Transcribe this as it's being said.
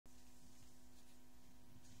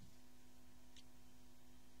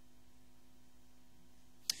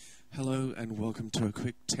and welcome to a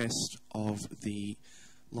quick test of the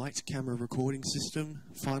light camera recording system.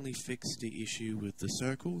 Finally fixed the issue with the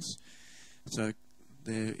circles. So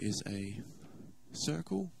there is a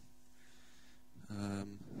circle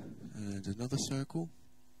and another circle,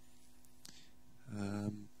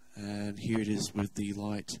 and here it is with the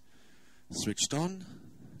light switched on.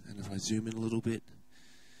 And if I zoom in a little bit,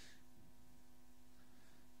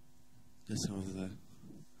 there's some of the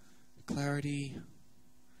clarity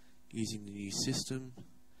using the new system.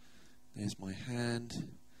 There's my hand.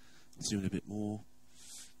 Zoom in a bit more.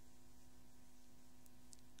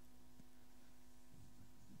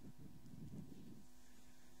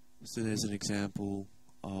 So there's an example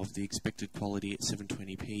of the expected quality at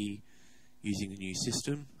 720p using the new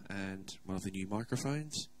system and one of the new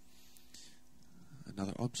microphones.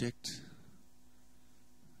 Another object.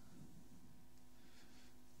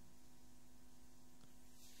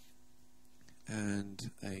 And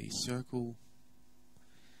a circle.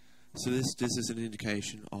 So this is an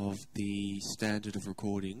indication of the standard of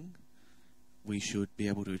recording we should be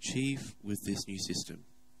able to achieve with this new system.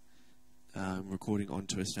 Recording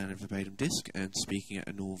onto a standard verbatim disc and speaking at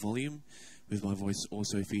a normal volume, with my voice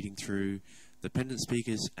also feeding through the pendant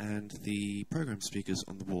speakers and the program speakers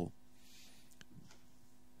on the wall.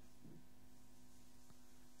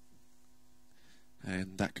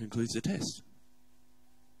 And that concludes the test.